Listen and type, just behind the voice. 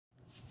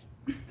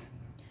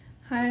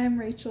Hi, I'm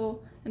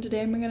Rachel, and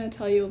today I'm going to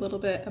tell you a little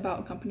bit about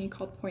a company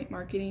called Point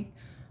Marketing.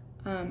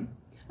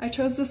 I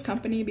chose this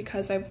company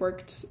because I've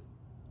worked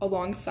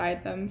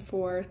alongside them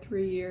for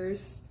 3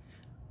 years,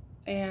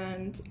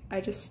 and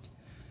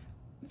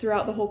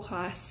throughout the whole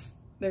class,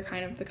 they're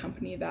kind of the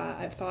company that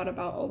I've thought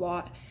about a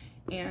lot,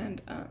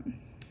 and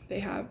they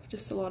have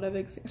just a lot of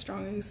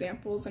strong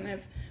examples, and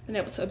I've been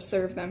able to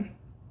observe them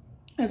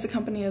as a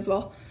company as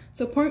well.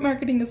 So Point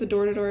Marketing is a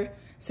door-to-door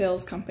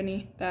sales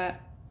company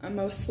that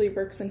mostly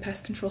works in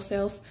pest control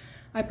sales.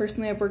 I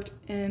personally have worked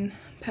in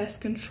pest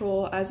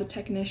control as a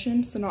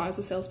technician, so not as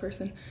a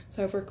salesperson.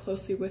 So I've worked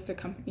closely with the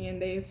company,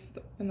 and they've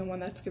been the one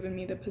that's given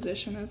me the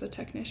position as a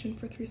technician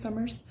for 3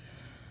 summers.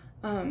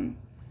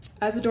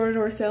 As a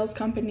door-to-door sales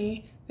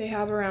company, they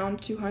have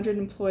around 200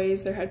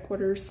 employees. Their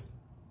headquarters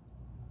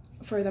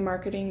for the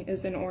marketing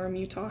is in Orem,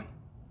 Utah.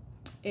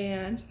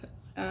 And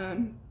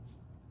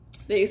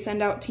they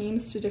send out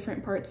teams to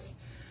different parts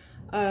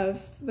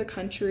of the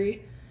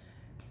country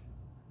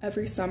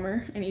every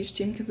summer, and each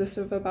team consists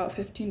of about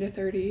 15 to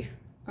 30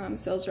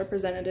 sales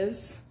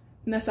representatives.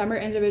 In the summer,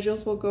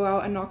 individuals will go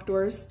out and knock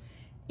doors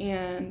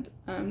and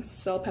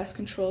sell pest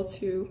control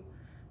to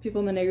people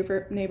in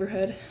the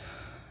neighborhood.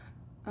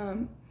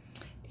 And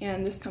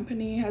this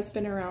company has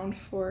been around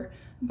for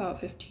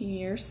about 15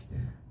 years.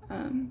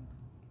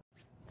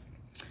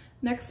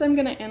 Next, I'm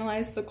going to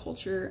analyze the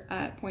culture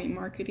at Point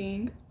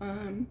Marketing.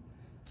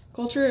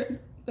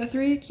 The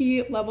 3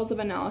 key levels of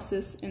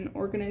analysis in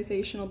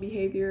organizational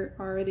behavior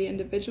are the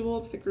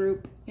individual, the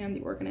group, and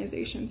the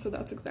organization. So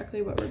that's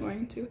exactly what we're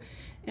going to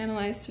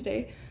analyze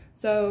today.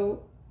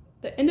 So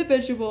the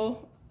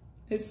individual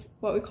is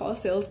what we call a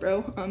sales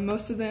bro.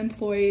 Most of the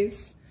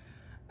employees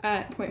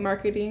at Point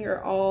Marketing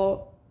are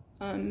all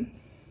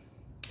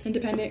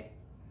independent,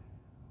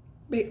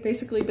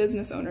 basically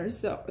business owners.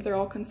 They're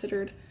all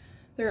considered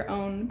their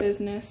own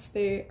business.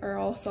 They are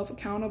all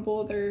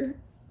self-accountable.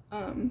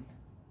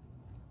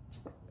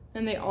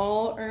 And they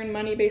all earn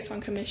money based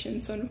on commission,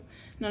 so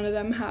none of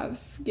them have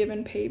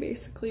given pay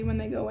basically when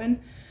they go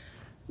in.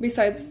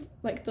 Besides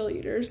like the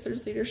leaders,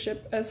 there's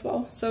leadership as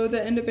well. So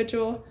the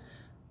individual,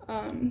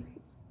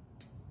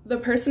 the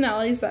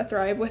personalities that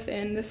thrive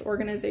within this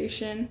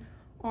organization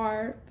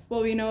are,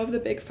 well, we know of the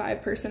big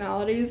 5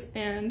 personalities,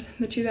 and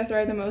the 2 that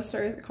thrive the most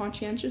are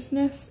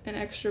conscientiousness and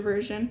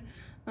extroversion.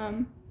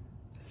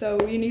 So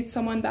you need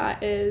someone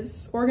that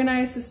is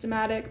organized,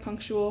 systematic,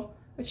 punctual,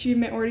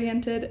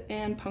 achievement-oriented,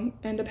 and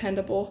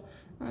dependable.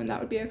 That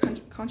would be a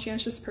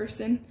conscientious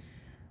person.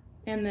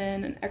 And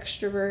then an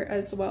extrovert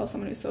as well,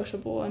 someone who's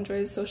sociable,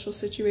 enjoys social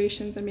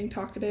situations and being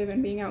talkative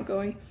and being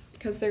outgoing,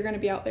 because they're going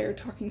to be out there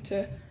talking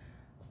to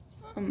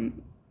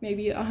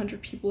maybe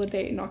 100 people a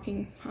day,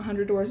 knocking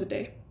 100 doors a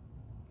day.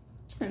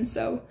 And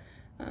so,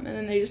 and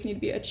then they just need to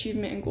be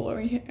achievement and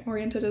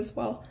goal-oriented as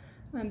well,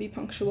 and be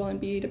punctual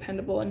and be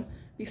dependable and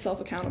be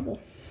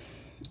self-accountable.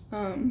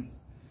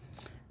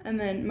 And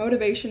then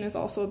motivation is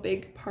also a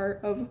big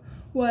part of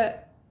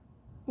what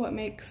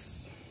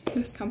makes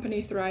this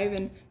company thrive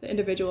and the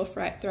individual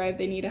thrive.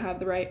 They need to have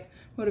the right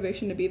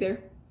motivation to be there.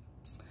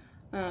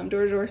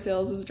 Door-to-door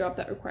sales is a job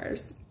that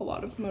requires a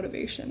lot of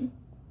motivation.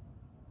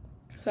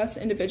 So that's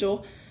the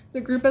individual.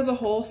 The group as a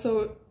whole,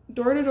 so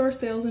door-to-door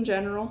sales in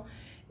general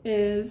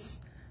is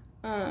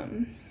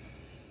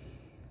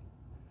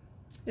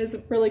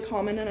really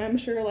common, and I'm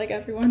sure like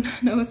everyone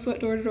knows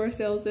what door-to-door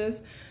sales is,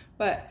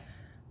 but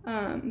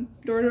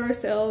door-to-door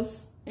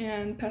sales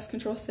and pest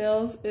control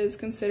sales is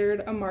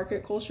considered a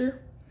market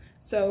culture.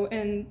 So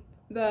in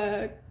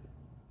the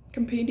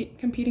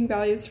competing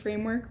values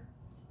framework,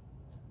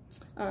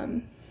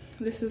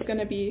 this is going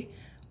to be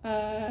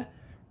a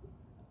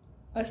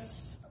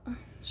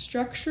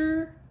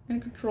structure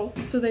and control.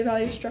 So they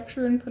value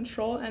structure and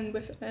control, and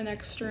with an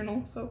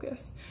external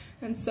focus.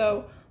 And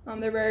so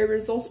they're very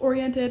results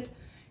oriented,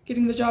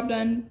 getting the job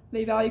done.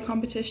 They value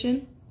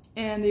competition,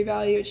 and they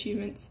value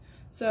achievements.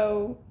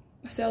 So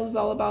sales is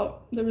all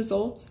about the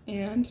results,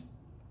 and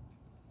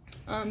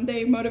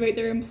they motivate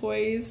their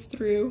employees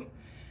through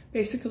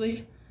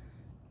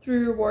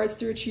rewards,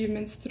 through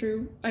achievements,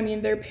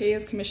 their pay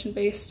is commission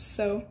based.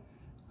 So,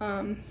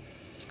 and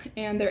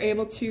they're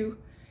able to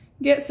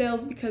get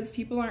sales because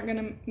people aren't going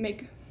to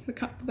make,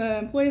 the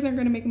employees aren't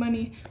going to make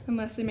money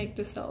unless they make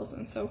the sales.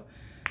 And so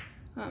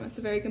it's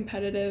a very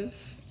competitive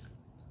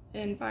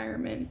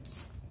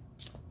environment.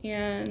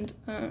 And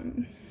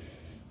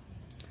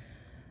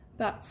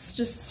that's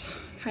just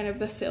kind of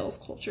the sales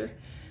culture.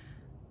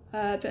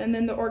 And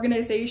then the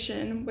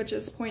organization, which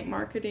is Point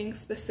Marketing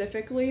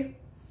specifically.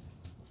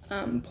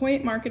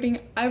 Point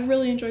Marketing, I've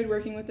really enjoyed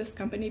working with this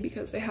company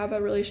because they have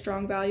a really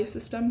strong value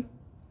system.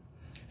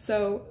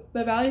 So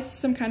the value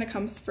system kind of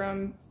comes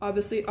from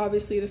obviously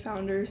the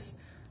founders,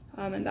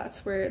 and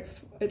that's where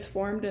it's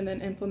formed and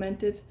then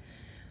implemented.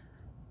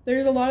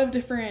 There's a lot of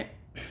different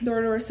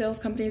door-to-door sales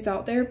companies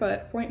out there,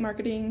 but Point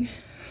Marketing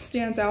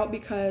stands out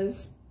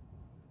because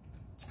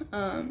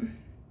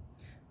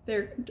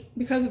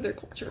because of their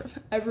culture.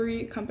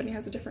 Every company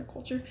has a different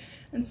culture,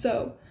 and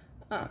so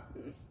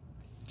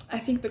I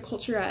think the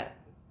culture at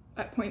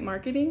Point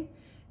Marketing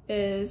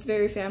is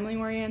very family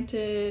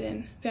oriented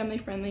and family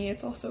friendly.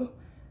 It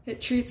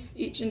treats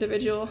each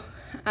individual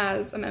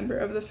as a member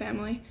of the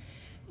family,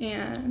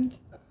 and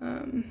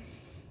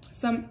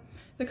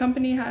the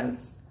company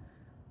has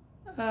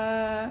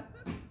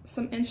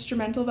some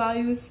instrumental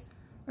values,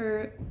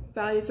 or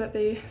values that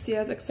they see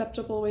as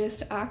acceptable ways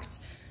to act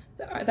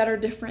that are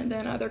different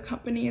than other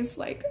companies.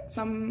 Like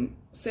some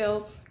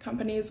sales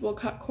companies will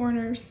cut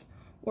corners,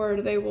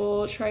 or they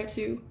will try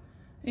to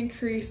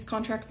increase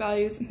contract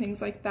values and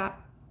things like that,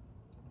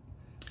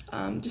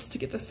 just to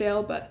get the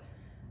sale. But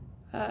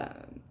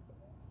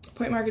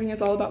Point Marketing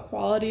is all about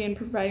quality and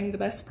providing the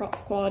best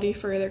quality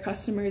for their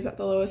customers at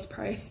the lowest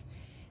price.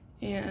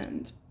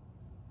 And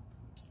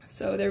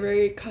so they're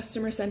very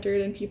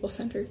customer-centered and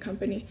people-centered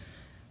company,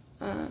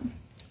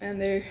 and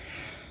they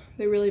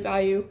really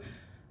value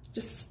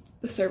just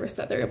the service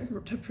that they're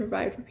able to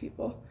provide for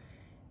people.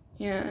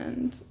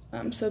 And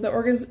so the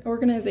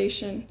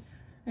organization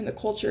and the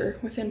culture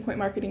within Point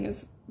Marketing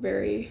is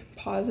very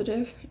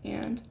positive,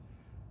 and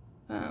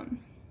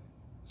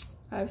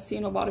I've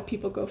seen a lot of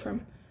people go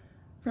from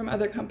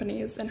other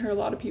companies and heard a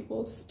lot of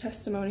people's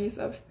testimonies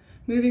of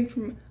moving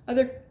from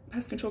other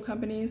pest control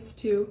companies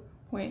to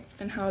Point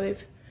and how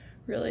they've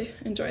really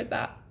enjoyed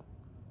that.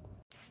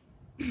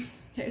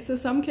 Okay, so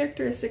some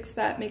characteristics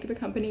that make the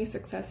company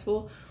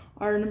successful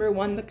are, number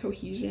one, the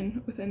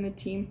cohesion within the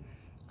team.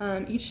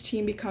 Each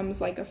team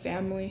becomes like a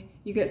family.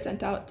 You get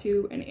sent out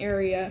to an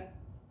area,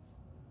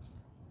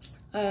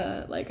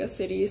 like a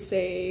city.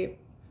 Say,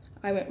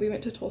 we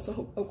went to Tulsa,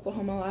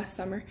 Oklahoma last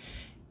summer,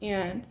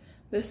 and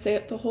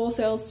the whole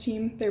sales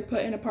team, they're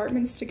put in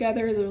apartments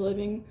together. They're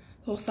living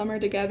the whole summer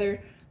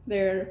together.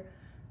 They're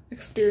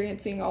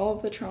experiencing all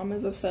of the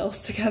traumas of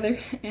sales together,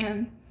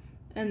 and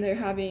they're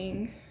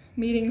having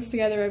meetings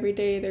together every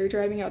day. They're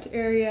driving out to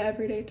area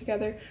every day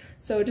together.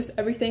 So just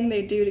everything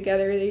they do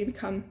together, they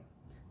become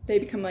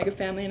like a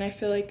family. And I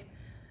feel like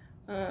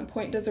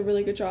Point does a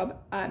really good job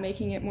at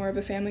making it more of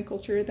a family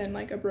culture than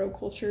like a bro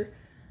culture,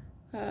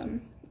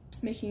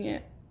 making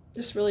it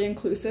just really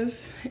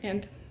inclusive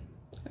and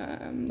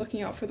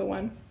looking out for the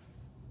one.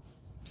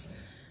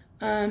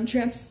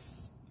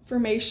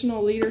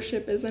 Transformational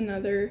leadership is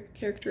another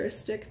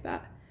characteristic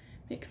that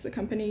makes the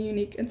company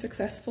unique and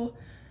successful.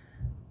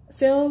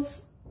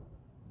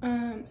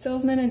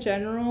 Salesmen in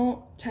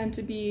general tend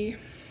to be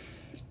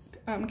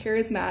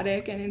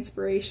charismatic and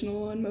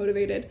inspirational and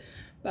motivated,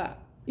 but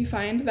you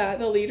find that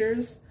the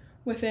leaders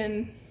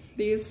within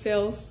these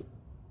sales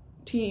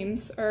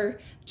teams are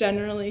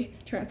generally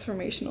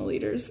transformational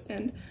leaders,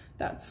 and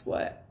that's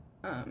what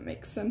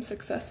makes them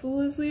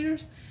successful as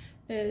leaders,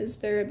 is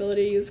their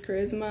ability to use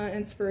charisma,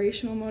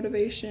 inspirational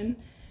motivation,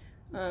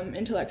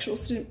 intellectual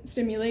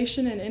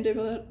stimulation, and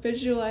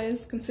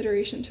individualized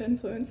consideration to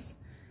influence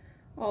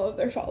all of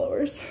their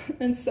followers.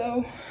 And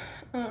so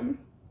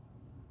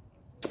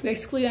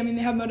basically, I mean,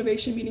 they have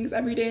motivation meetings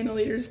every day and the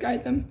leaders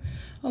guide them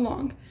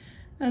along.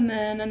 And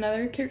then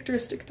another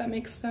characteristic that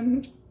makes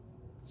them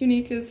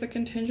unique is the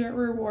contingent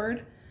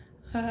reward.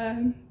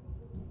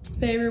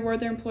 They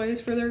reward their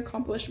employees for their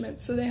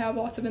accomplishments, so they have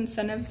lots of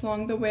incentives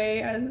along the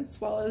way, as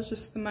well as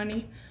just the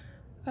money.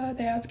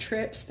 They have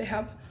trips, they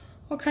have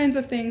all kinds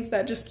of things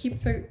that just keep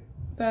the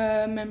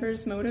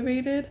members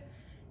motivated,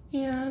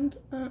 and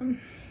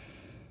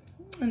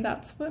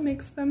that's what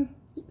makes them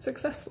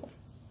successful.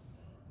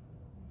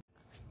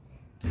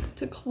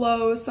 To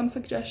close, some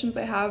suggestions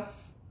I have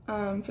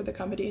for the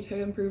company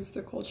to improve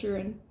their culture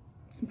and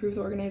improve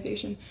the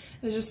organization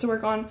is just to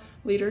work on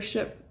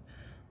leadership.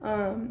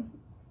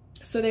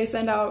 So they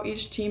send out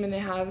each team, and they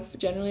have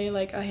generally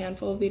like a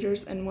handful of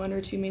leaders and 1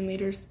 or 2 main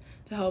leaders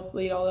to help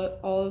lead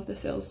all of the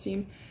sales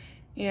team.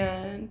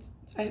 And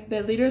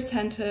the leaders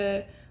tend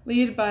to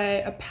lead by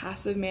a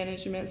passive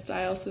management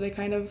style, so they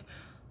kind of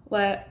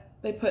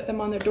put them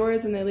on their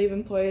doors and they leave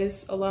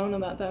employees alone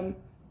and let them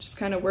just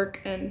kind of work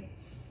and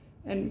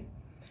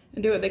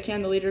do what they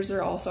can. The leaders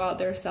are also out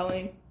there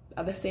selling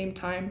at the same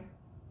time.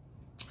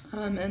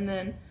 And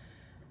then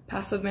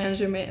passive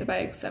management, by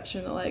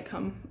exception, they'll like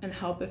come and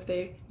help if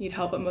they need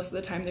help, but most of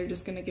the time they're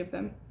just going to give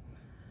them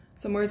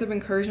some words of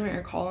encouragement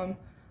or call them.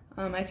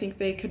 I think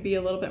they could be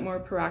a little bit more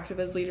proactive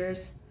as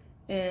leaders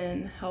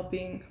in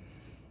helping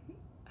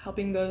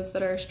those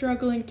that are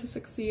struggling to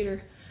succeed,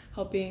 or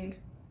helping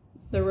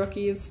the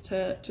rookies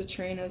to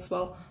train as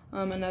well.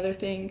 Another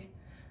thing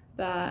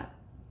that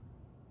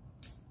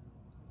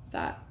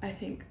I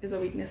think is a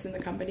weakness in the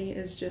company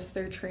is just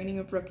their training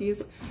of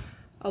rookies.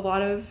 A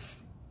lot of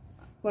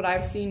what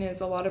I've seen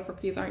is a lot of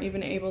rookies aren't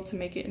even able to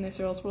make it in the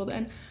sales world,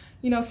 and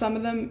some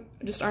of them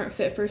just aren't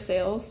fit for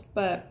sales,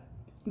 but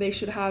they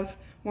should have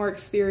more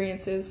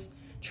experiences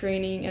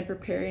training and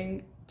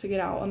preparing to get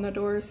out on the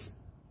doors,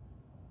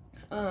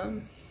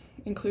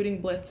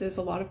 including blitzes.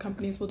 A lot of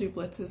companies will do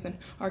blitzes, and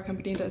our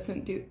company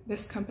doesn't do,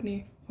 this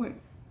company, Point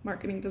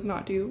Marketing, does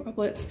not do a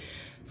blitz,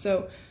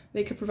 so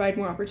they could provide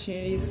more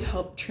opportunities to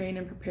help train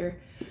and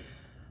prepare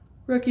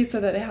rookies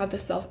so that they have the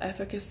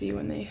self-efficacy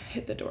when they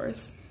hit the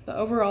doors. But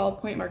overall,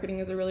 Point Marketing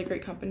is a really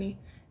great company,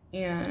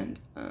 and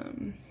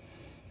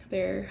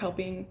they're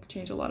helping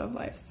change a lot of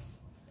lives.